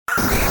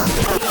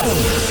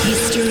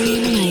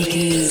History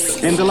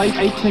Makers. In the late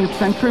 18th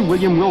century,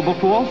 William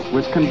Wilberforce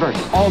was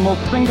converted.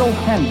 Almost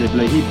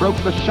single-handedly, he broke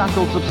the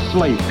shackles of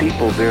slavery.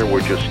 People there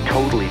were just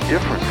totally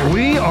different.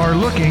 We are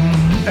looking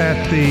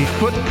at the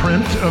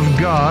footprint of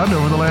God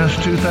over the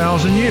last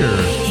 2,000 years.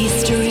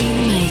 History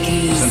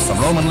Makers. Since the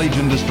Roman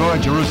legion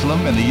destroyed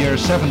Jerusalem in the year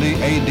 70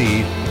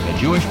 A.D., the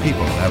Jewish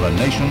people have a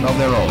nation of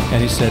their own.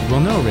 And he said, well,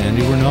 no,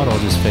 Randy, we're not all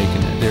just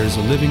faking it. There's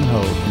a living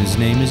hope, and his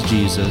name is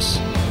Jesus.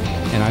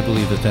 And I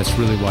believe that that's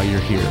really why you're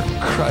here.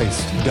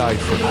 Christ died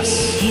for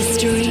us.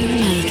 History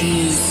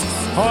Makers.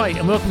 Hi,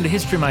 and welcome to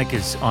History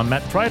Makers. I'm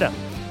Matt Prater.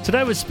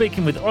 Today we're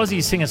speaking with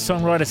Aussie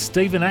singer-songwriter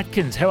Stephen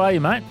Atkins. How are you,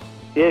 mate?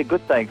 Yeah,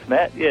 good, thanks,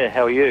 Matt. Yeah,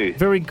 how are you?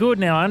 Very good.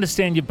 Now, I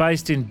understand you're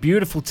based in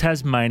beautiful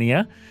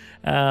Tasmania,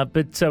 but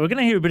we're going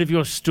to hear a bit of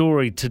your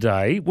story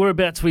today.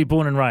 Whereabouts were you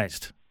born and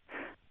raised?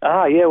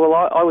 Yeah, well,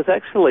 I was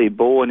actually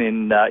born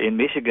in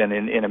Michigan,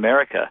 in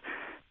America,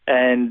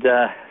 and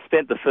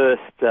spent the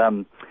first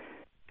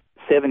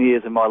 7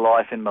 years of my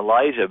life in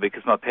Malaysia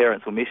because my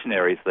parents were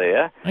missionaries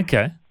there.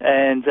 Okay.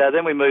 And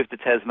then we moved to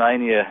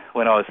Tasmania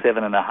when I was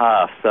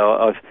 7.5.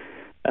 So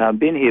I've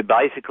been here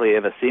basically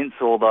ever since,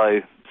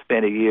 although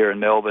spent a year in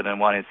Melbourne and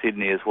one in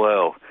Sydney as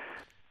well.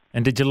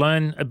 And did you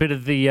learn a bit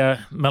of the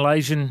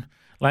Malaysian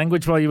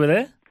language while you were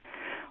there?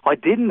 I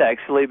didn't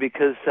actually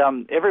because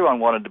everyone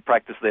wanted to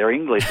practice their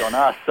English on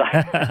us. So,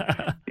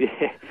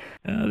 yeah.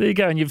 There you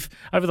go. And you've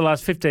over the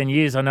last 15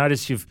 years, I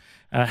noticed you've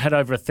had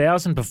over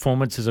 1,000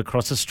 performances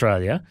across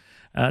Australia.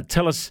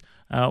 Tell us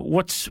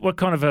what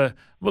kind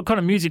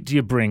of music do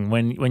you bring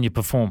when you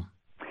perform?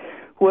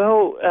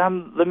 Well,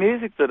 the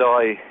music that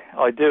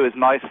I do is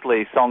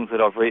mostly songs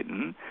that I've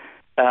written.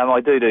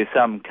 I do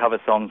some cover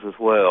songs as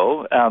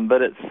well,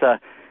 but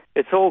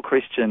it's all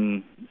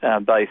Christian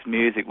based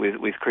music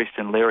with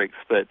Christian lyrics,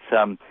 but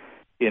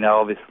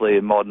obviously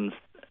a modern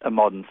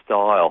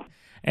style.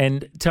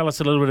 And tell us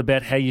a little bit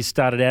about how you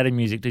started out in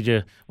music.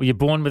 Were you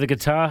born with a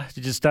guitar?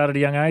 Did you start at a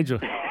young age? Or?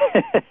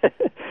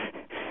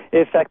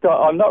 In fact,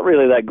 I'm not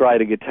really that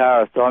great a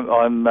guitarist.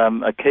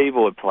 I'm a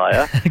keyboard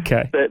player.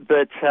 Okay.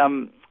 But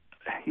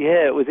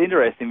yeah, it was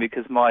interesting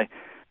because my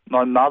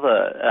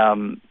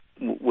mother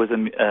was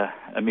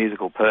a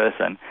musical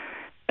person,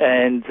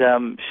 and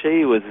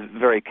she was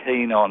very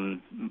keen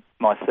on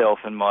myself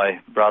and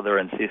my brother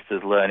and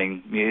sisters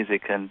learning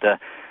music, and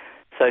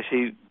so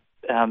she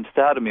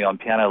started me on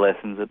piano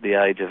lessons at the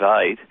age of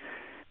 8,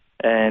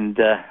 and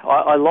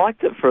I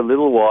liked it for a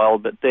little while,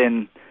 but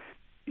then,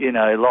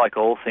 like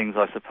all things,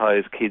 I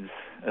suppose kids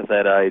of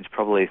that age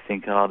probably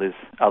think, there's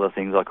other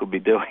things I could be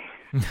doing.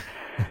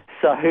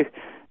 So I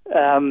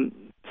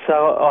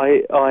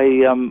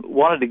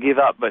wanted to give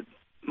up, but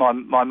my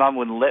mum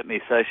wouldn't let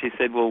me, so she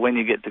said, well, when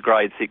you get to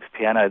grade 6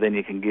 piano, then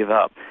you can give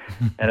up.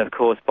 And of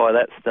course, by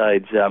that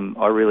stage,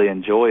 I really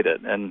enjoyed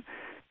it, and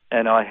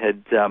I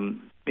had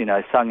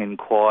sung in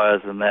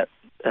choirs and that.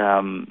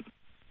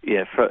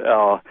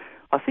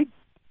 I think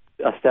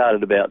I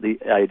started about the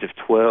age of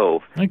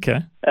 12. Okay.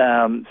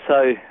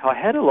 So I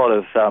had a lot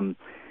of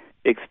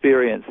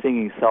experience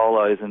singing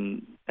solos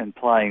and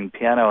playing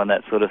piano and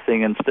that sort of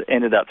thing, and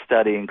ended up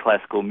studying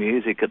classical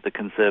music at the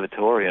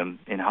Conservatorium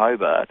in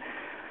Hobart.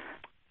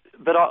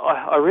 But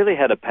I really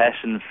had a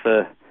passion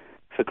for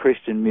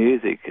Christian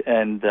music,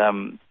 and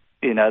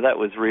that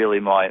was really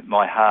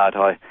my heart.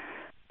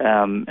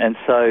 And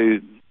so,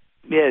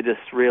 yeah,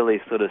 just really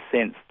sort of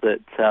sensed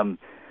that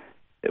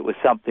it was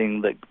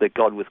something that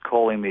God was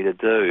calling me to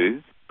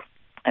do.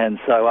 And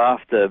so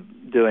after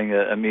doing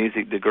a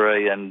music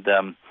degree and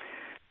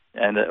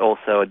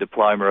also a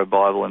diploma of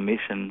Bible and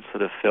Mission,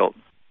 sort of felt,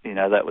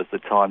 that was the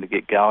time to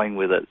get going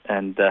with it.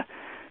 And,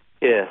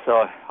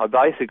 so I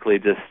basically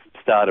just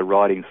started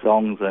writing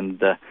songs, and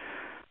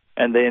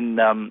then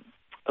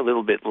a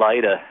little bit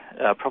later,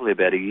 probably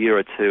about a year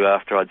or two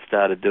after I'd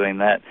started doing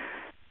that,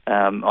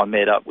 I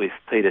met up with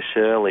Peter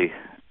Shirley,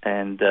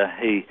 and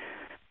he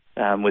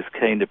was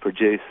keen to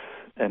produce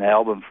an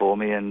album for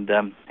me, and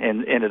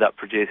ended up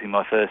producing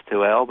my first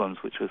 2 albums,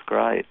 which was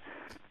great.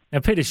 Now,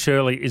 Peter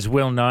Shirley is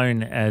well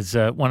known as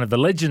one of the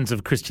legends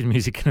of Christian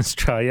music in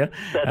Australia.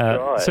 That's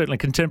right. Certainly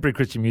contemporary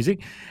Christian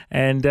music.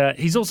 And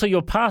he's also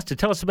your pastor.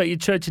 Tell us about your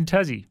church in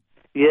Tassie.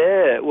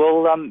 Yeah,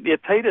 well,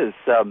 Peter's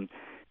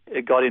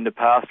got into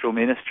pastoral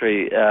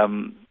ministry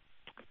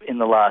in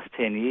the last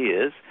 10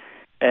 years,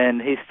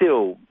 and he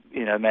still,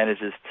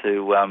 manages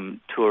to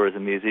tour as a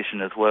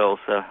musician as well.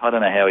 So I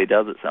don't know how he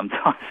does it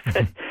sometimes.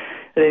 But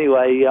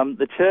anyway,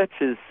 the church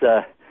is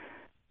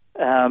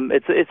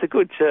it's a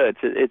good church.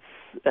 It's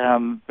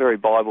very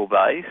Bible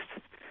based.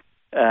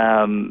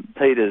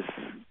 Peter's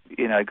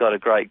got a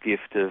great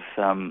gift of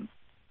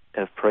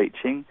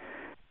preaching,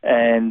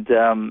 and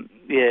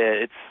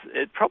it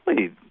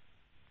probably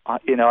I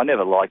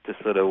never like to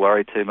sort of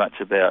worry too much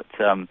about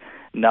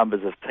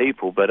numbers of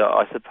people, but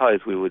I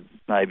suppose we would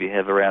maybe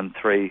have around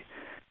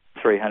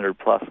 300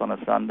 plus on a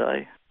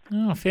Sunday.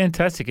 Oh,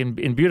 fantastic.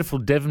 In beautiful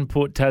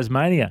Devonport,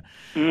 Tasmania.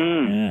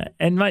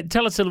 And, mate,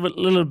 tell us a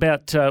little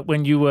about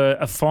when you were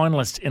a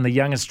finalist in the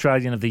Young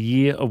Australian of the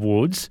Year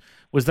Awards.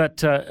 Was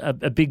that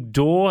a big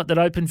door that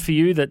opened for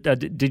you? That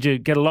did you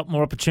get a lot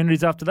more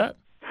opportunities after that?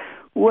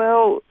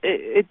 Well,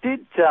 it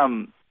did.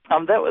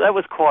 That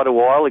was quite a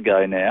while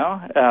ago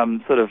now.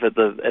 Sort of at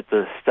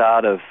the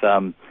start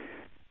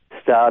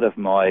of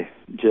my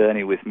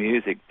journey with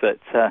music, but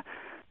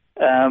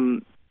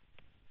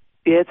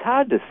it's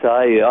hard to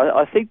say.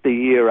 I think the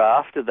year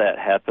after that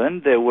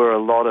happened, there were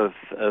a lot of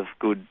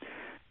good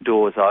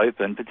doors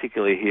open,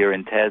 particularly here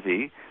in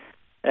Tassie,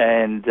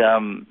 and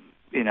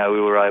we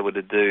were able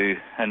to do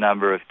a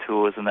number of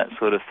tours and that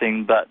sort of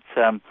thing. But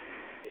as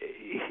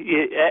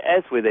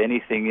with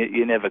anything,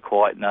 you never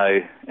quite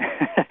know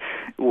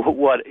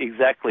what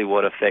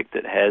effect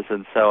it has,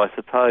 and so I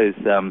suppose.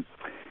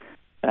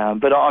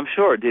 But I'm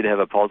sure it did have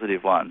a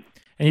positive one.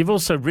 And you've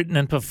also written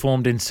and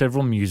performed in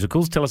several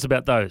musicals. Tell us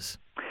about those.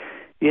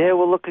 Yeah,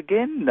 well, look,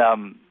 again,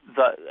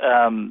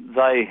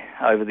 they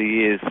over the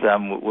years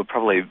were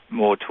probably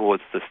more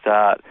towards the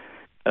start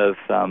of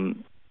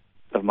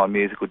my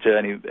musical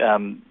journey.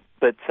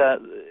 But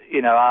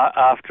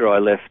after I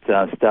left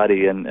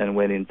study and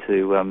went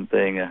into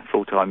being a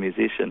full-time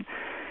musician,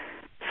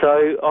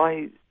 so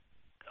I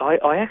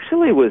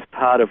actually was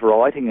part of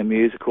writing a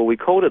musical. We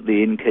called it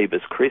The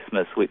Innkeeper's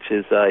Christmas, which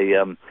is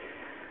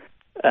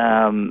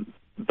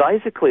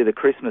basically the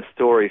Christmas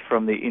story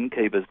from the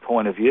innkeeper's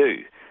point of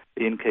view.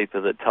 The innkeeper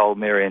that told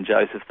Mary and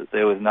Joseph that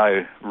there was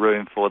no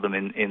room for them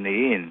in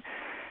the inn.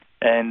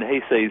 And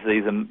he sees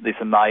this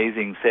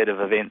amazing set of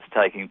events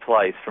taking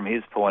place from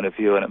his point of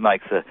view, and it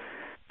makes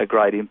a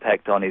great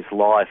impact on his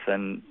life,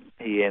 and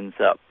he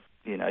ends up,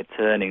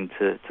 turning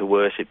to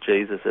worship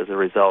Jesus as a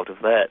result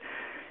of that.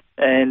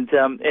 And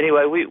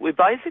anyway, we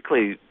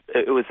basically,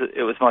 it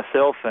was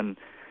myself and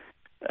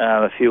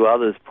a few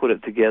others put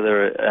it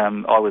together.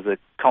 I was a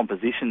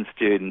composition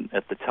student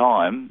at the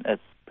time at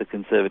the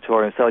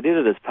conservatorium, so I did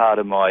it as part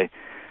of my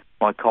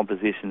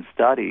composition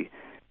study.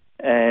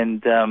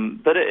 And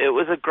but it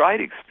was a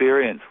great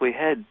experience. We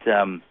had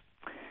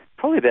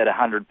probably about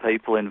 100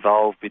 people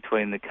involved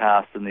between the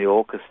cast and the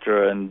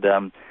orchestra, and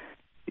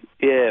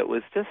it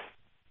was just.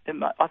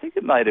 I think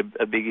it made a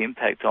big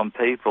impact on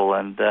people,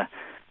 and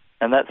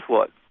that's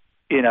what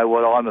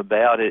what I'm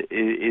about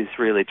is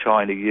really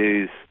trying to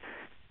use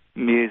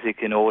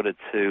music in order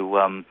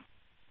to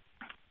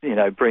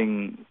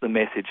bring the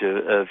message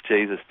of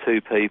Jesus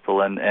to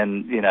people, and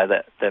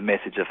that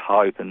message of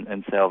hope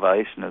and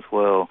salvation as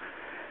well.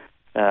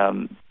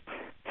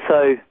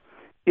 So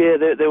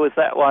there was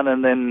that one,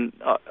 and then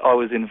I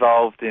was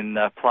involved in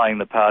playing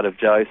the part of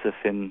Joseph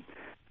in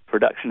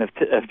production of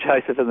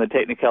Joseph and the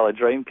Technicolor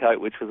Dreamcoat,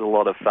 which was a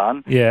lot of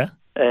fun. Yeah.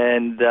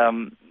 And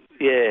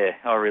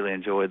I really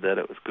enjoyed that.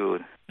 It was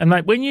good. And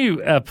mate, when you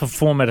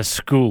perform at a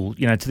school,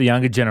 to the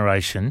younger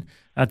generation,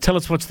 tell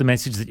us what's the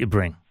message that you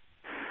bring.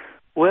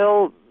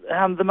 Well,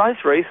 the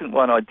most recent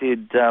one I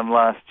did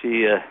last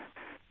year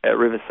at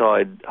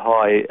Riverside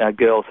High,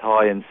 Girls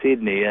High in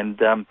Sydney,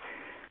 and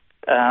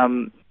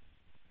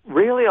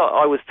really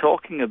I was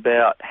talking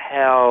about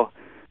how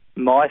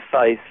my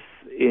faith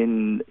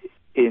in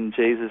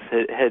Jesus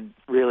had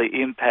really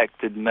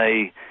impacted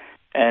me,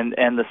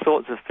 and the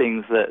sorts of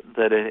things that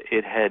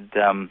it had,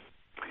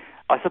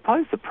 I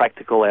suppose the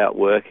practical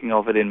outworking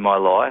of it in my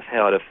life,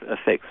 how it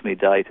affects me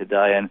day to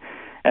day,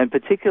 and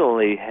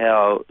particularly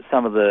how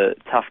some of the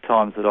tough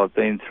times that I've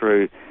been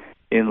through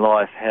in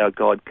life, how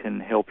God can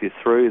help you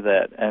through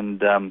that,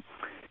 and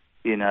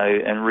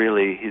and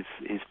really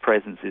His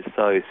presence is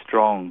so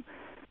strong,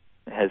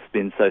 has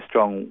been so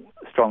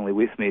strongly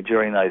with me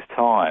during those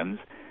times.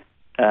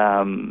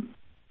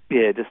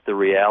 Just the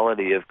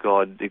reality of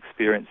God,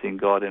 experiencing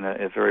God in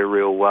a very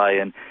real way,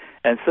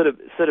 and sort of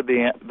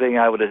being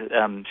able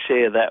to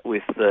share that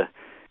with the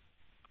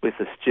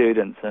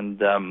students,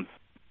 and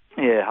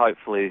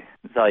hopefully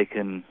they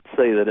can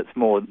see that it's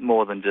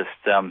more than just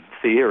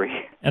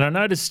theory. And I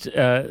noticed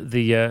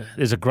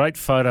there's a great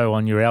photo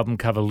on your album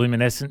cover,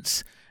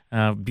 Luminescence.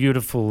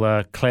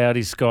 Beautiful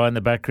cloudy sky in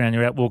the background.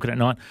 You're out walking at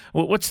night.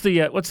 What's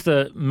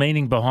the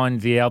meaning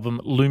behind the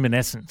album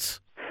Luminescence?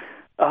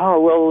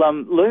 Oh, well,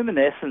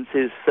 luminescence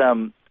is,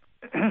 and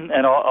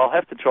I'll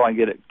have to try and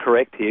get it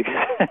correct here,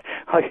 because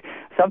I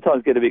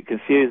sometimes get a bit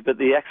confused, but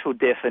the actual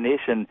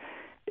definition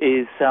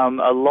is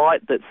a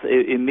light that's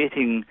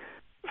emitting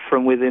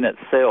from within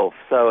itself.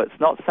 So it's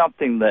not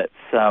something that's,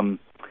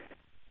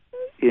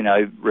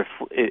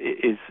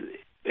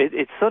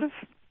 it's sort of,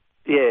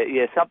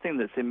 something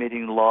that's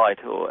emitting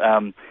light, or,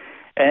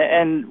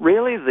 and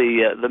really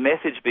the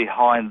message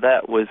behind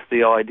that was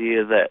the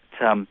idea that,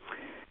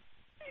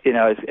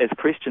 as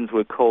Christians,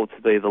 we're called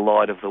to be the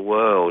light of the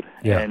world.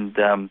 Yeah. And,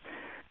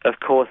 of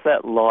course,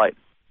 that light,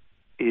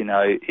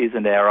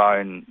 isn't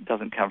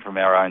doesn't come from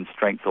our own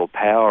strength or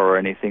power or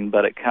anything,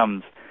 but it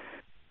comes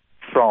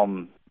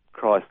from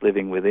Christ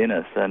living within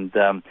us. And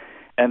so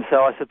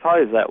I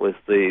suppose that was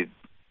the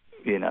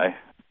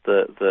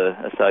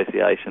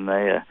association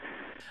there.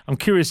 I'm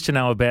curious to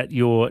know about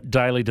your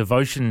daily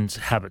devotions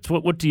habits.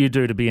 What do you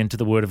do to be into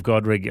the Word of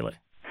God regularly?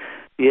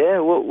 Yeah,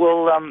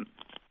 well,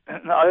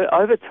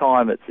 over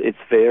time, it's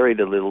varied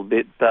a little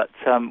bit, but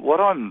what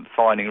I'm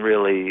finding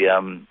really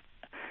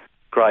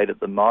great at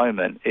the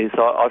moment is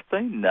I've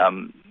been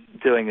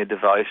doing a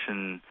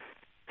devotion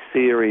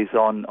series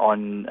on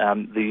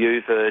the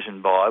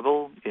YouVersion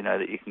Bible,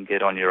 that you can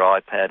get on your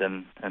iPad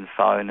and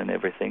phone and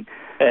everything.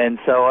 And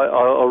so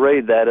I'll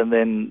read that, and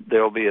then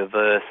there'll be a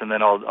verse, and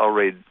then I'll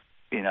read,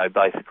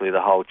 basically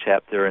the whole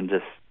chapter and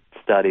just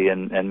study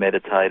and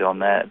meditate on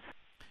that.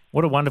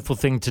 What a wonderful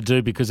thing to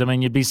do, because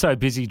you'd be so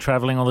busy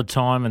travelling all the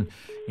time and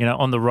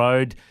on the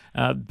road,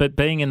 but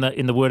being in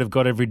the Word of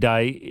God every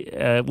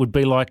day would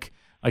be like,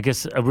 I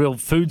guess, a real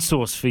food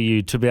source for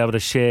you to be able to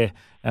share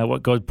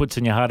what God puts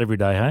in your heart every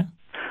day, hey?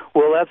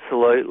 Well,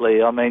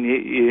 absolutely. I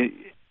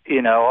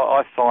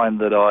find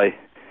that I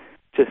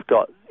just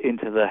got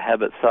into the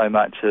habit so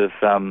much of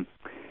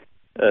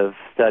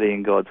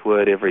studying God's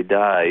Word every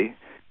day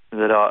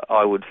that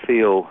I would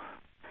feel,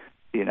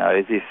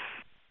 as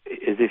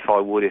if I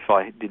would if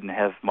I didn't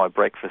have my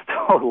breakfast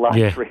or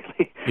lunch,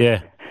 really.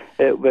 Yeah.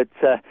 But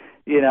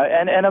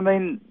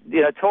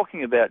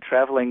talking about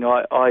travelling,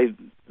 I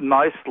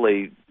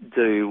mostly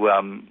do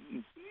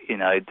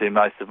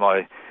most of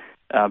my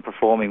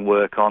performing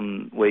work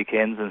on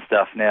weekends and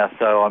stuff now,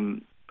 so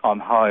I'm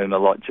home a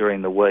lot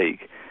during the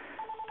week.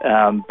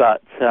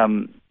 But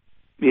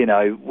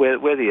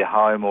whether you're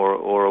home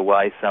or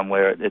away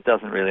somewhere, it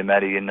doesn't really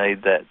matter. You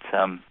need that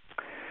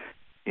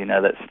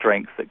that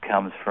strength that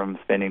comes from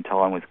spending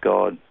time with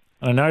God.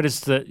 I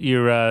noticed that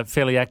you're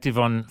fairly active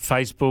on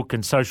Facebook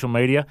and social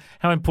media.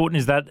 How important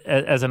is that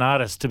as an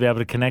artist to be able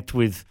to connect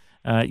with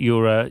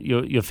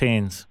your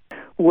fans?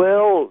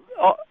 Well,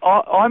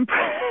 I'm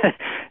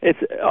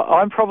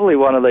probably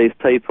one of these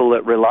people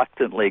that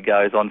reluctantly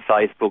goes on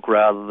Facebook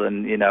rather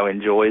than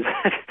enjoys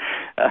it.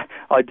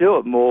 I do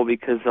it more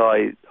because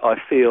I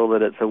feel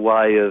that it's a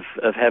way of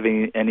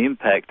having an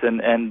impact,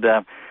 and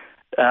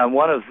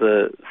one of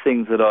the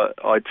things that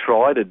I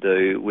try to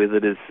do with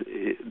it is,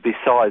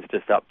 besides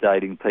just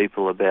updating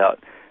people about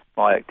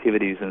my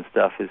activities and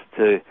stuff, is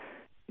to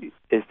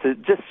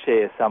just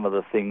share some of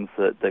the things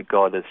that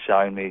God has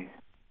shown me,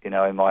 in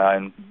my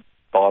own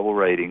Bible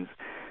readings.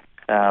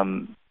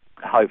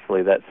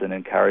 Hopefully that's an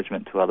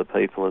encouragement to other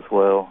people as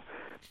well.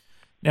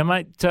 Now,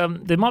 mate,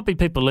 there might be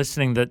people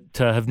listening that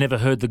have never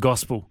heard the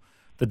gospel,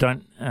 that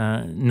don't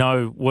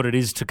know what it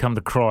is to come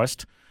to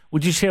Christ.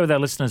 Would you share with our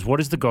listeners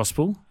what is the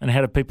gospel and how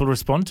do people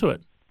respond to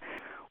it?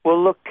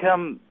 Well, look,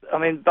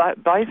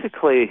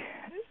 basically,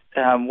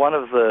 one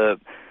of the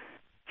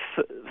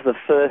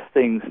first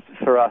things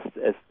for us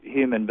as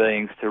human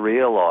beings to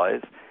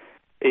realise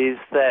is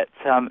that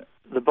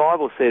the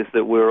Bible says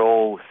that we're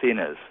all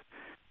sinners.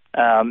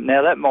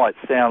 Now, that might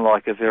sound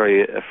like a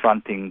very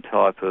affronting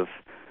type of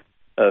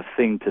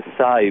thing to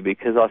say,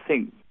 because I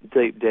think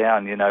deep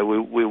down,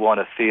 we want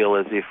to feel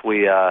as if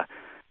we are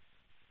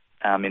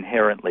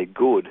inherently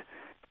good.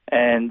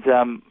 And,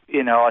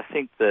 I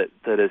think that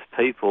as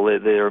people,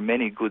 there are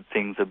many good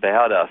things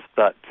about us,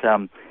 but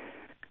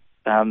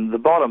the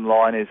bottom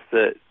line is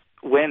that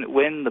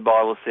when the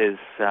Bible says,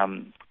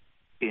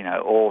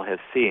 all have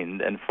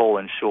sinned and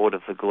fallen short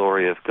of the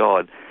glory of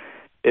God,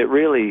 it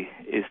really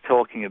is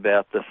talking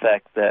about the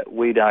fact that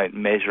we don't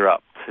measure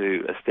up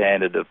to a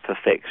standard of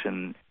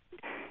perfection,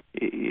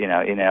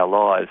 in our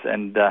lives.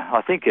 And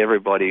I think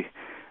everybody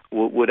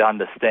would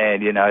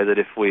understand, that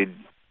if we'd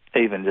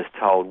even just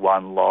told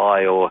one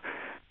lie or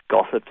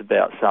gossiped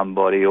about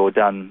somebody or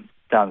done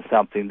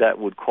something, that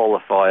would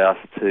qualify us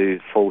to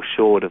fall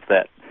short of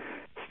that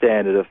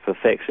standard of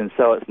perfection.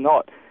 So it's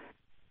not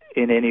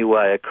in any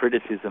way a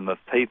criticism of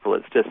people.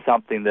 It's just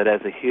something that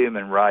as a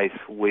human race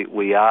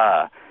we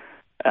are.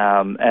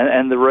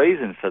 And the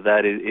reason for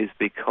that is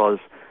because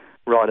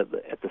right at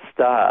the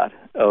start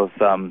of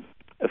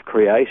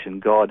creation,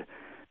 God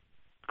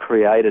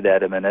created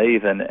Adam and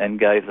Eve and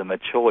gave them a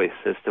choice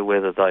as to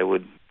whether they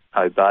would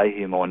obey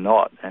him or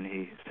not. And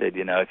he said,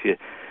 if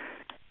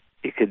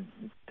you could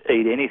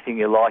eat anything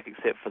you like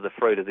except for the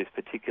fruit of this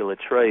particular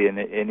tree, and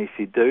if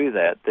you do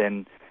that,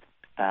 then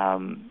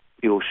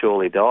you'll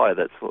surely die.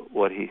 That's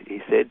what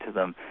he said to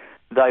them.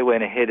 They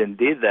went ahead and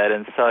did that,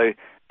 and so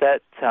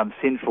that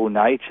sinful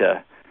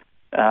nature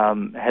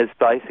has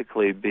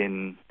basically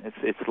been,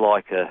 it's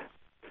like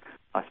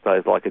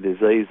like a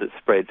disease that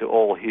spread to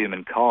all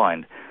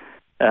humankind.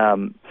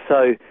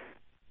 So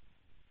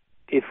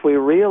if we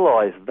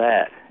realise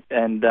that,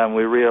 and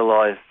we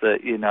realise that,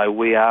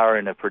 we are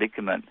in a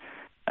predicament,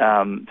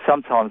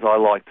 sometimes I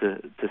like to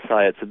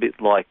say it's a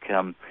bit like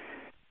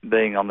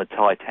being on the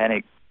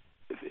Titanic.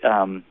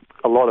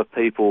 A lot of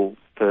people,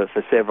 for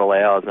several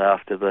hours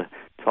after the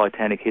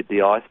Titanic hit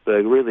the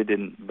iceberg, really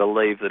didn't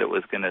believe that it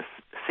was going to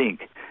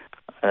sink.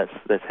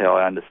 That's how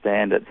I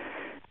understand it.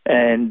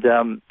 And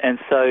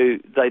so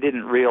they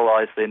didn't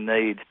realise their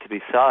need to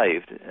be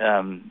saved.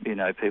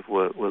 People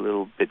were a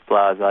little bit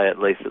blasé, at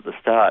least at the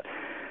start.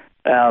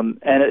 And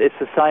it's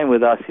the same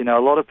with us. A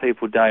lot of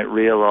people don't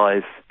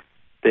realise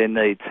their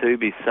need to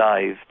be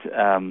saved,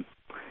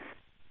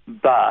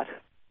 but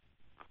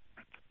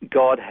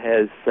God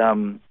has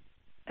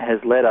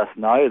let us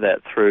know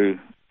that through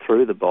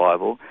through the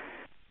Bible,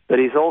 but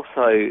he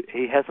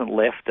hasn't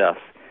left us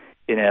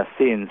in our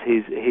sins.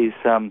 He's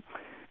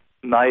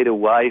made a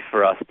way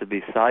for us to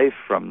be saved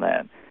from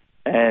that,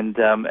 and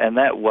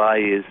that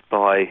way is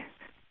by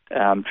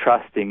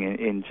trusting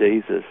in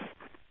Jesus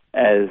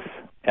as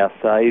our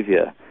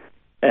Saviour.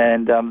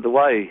 And the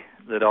way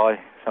that I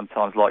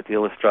sometimes like to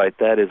illustrate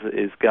that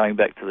is going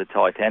back to the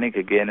Titanic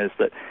again, is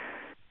that,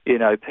 you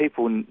know,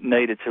 people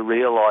needed to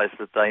realise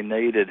that they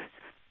needed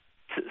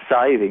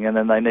saving, and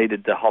then they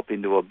needed to hop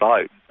into a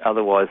boat.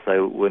 Otherwise, they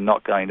were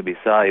not going to be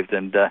saved.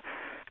 And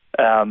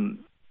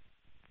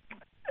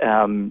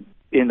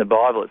in the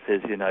Bible, it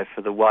says, you know,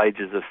 for the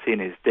wages of sin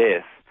is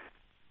death,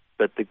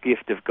 but the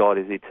gift of God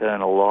is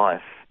eternal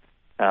life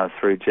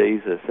through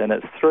Jesus. And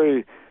it's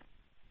through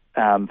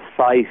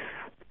faith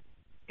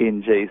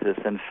in Jesus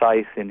and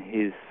faith in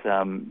his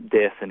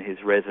death and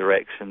his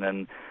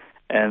resurrection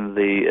and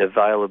the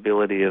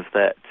availability of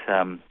that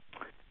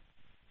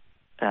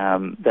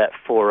that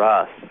for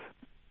us,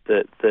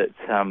 that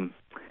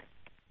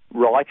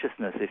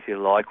righteousness, if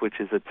you like, which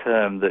is a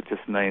term that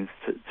just means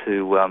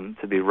to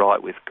be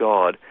right with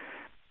God,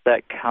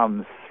 that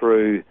comes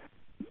through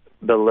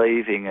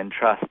believing and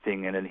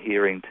trusting and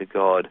adhering to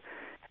God,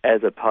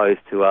 as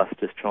opposed to us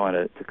just trying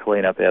to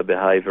clean up our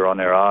behaviour on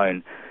our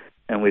own.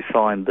 And we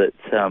find that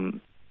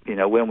you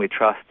know, when we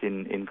trust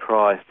in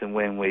Christ and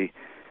when we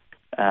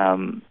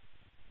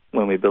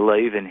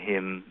believe in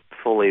him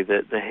fully,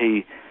 that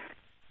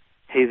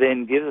he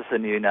then gives us a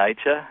new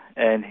nature,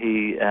 and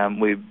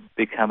we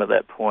become at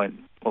that point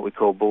what we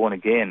call born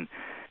again.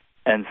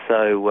 And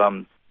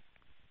so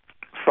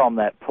from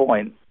that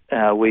point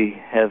we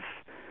have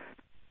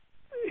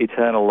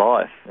eternal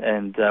life,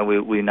 and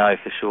we know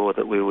for sure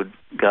that we would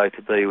go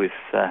to be with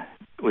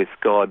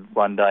God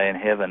one day in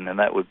heaven, and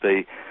that would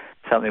be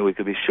something we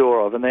could be sure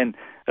of. And then,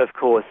 of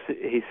course,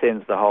 he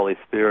sends the Holy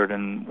Spirit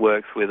and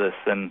works with us,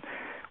 and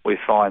we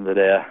find that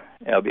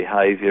our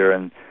behaviour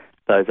and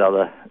those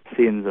other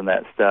sins and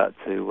that start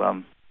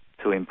to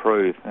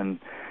improve, and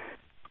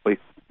we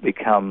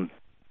become,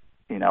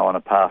 you know, on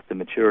a path to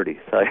maturity.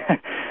 So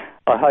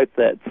I hope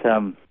that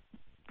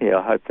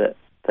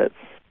that's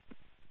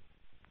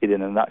it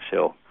in a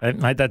nutshell.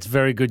 Mate, that's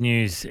very good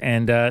news.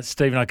 And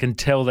Stephen, I can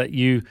tell that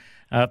you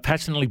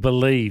passionately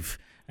believe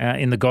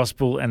in the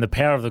gospel and the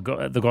power of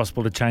the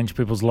gospel to change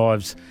people's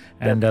lives,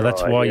 and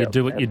that's why you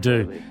do what you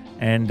do.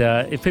 And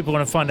if people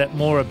want to find out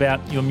more about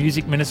your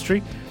music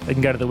ministry, they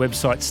can go to the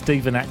website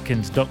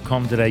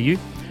stephenatkins.com.au.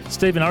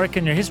 Stephen, I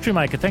reckon you're a history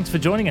maker. Thanks for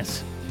joining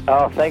us.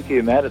 Oh, thank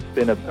you, Matt. It's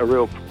been a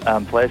real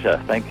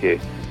pleasure. Thank you.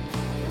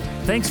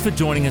 Thanks for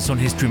joining us on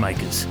History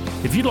Makers.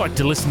 If you'd like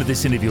to listen to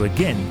this interview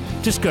again,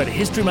 just go to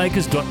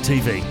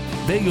historymakers.tv.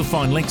 There you'll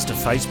find links to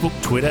Facebook,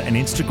 Twitter and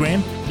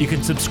Instagram. You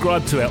can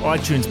subscribe to our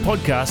iTunes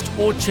podcast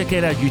or check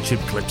out our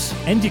YouTube clips.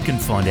 And you can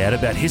find out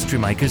about History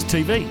Makers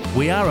TV.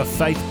 We are a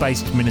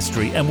faith-based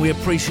ministry and we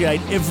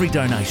appreciate every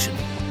donation.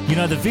 You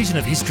know, the vision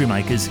of History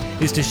Makers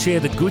is to share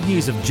the good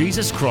news of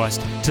Jesus Christ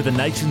to the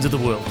nations of the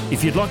world.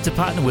 If you'd like to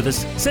partner with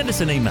us, send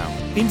us an email,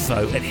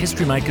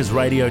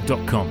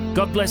 info@historymakersradio.com.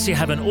 God bless you.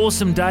 Have an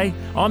awesome day.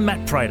 I'm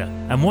Matt Prater,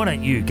 and why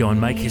don't you go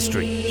and make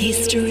history?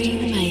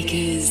 History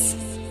Makers.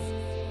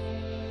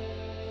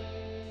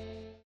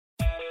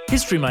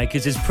 History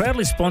Makers is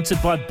proudly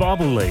sponsored by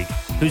Bible League,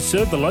 who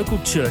serve the local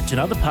church and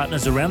other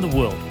partners around the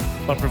world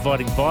by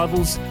providing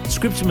Bibles,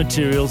 scripture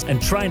materials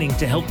and training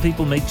to help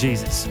people meet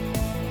Jesus.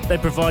 They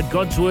provide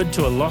God's Word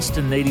to a lost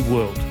and needy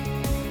world.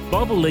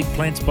 Bible League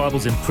plants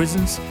Bibles in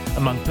prisons,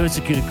 among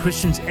persecuted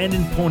Christians and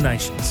in poor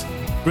nations,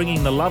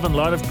 bringing the love and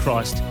light of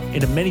Christ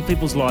into many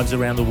people's lives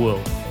around the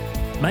world.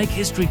 Make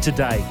history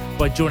today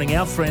by joining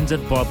our friends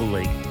at Bible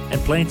League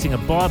and planting a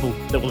Bible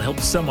that will help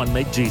someone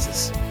meet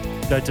Jesus.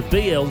 Go to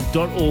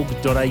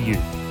bl.org.au.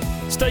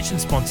 Station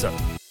sponsor,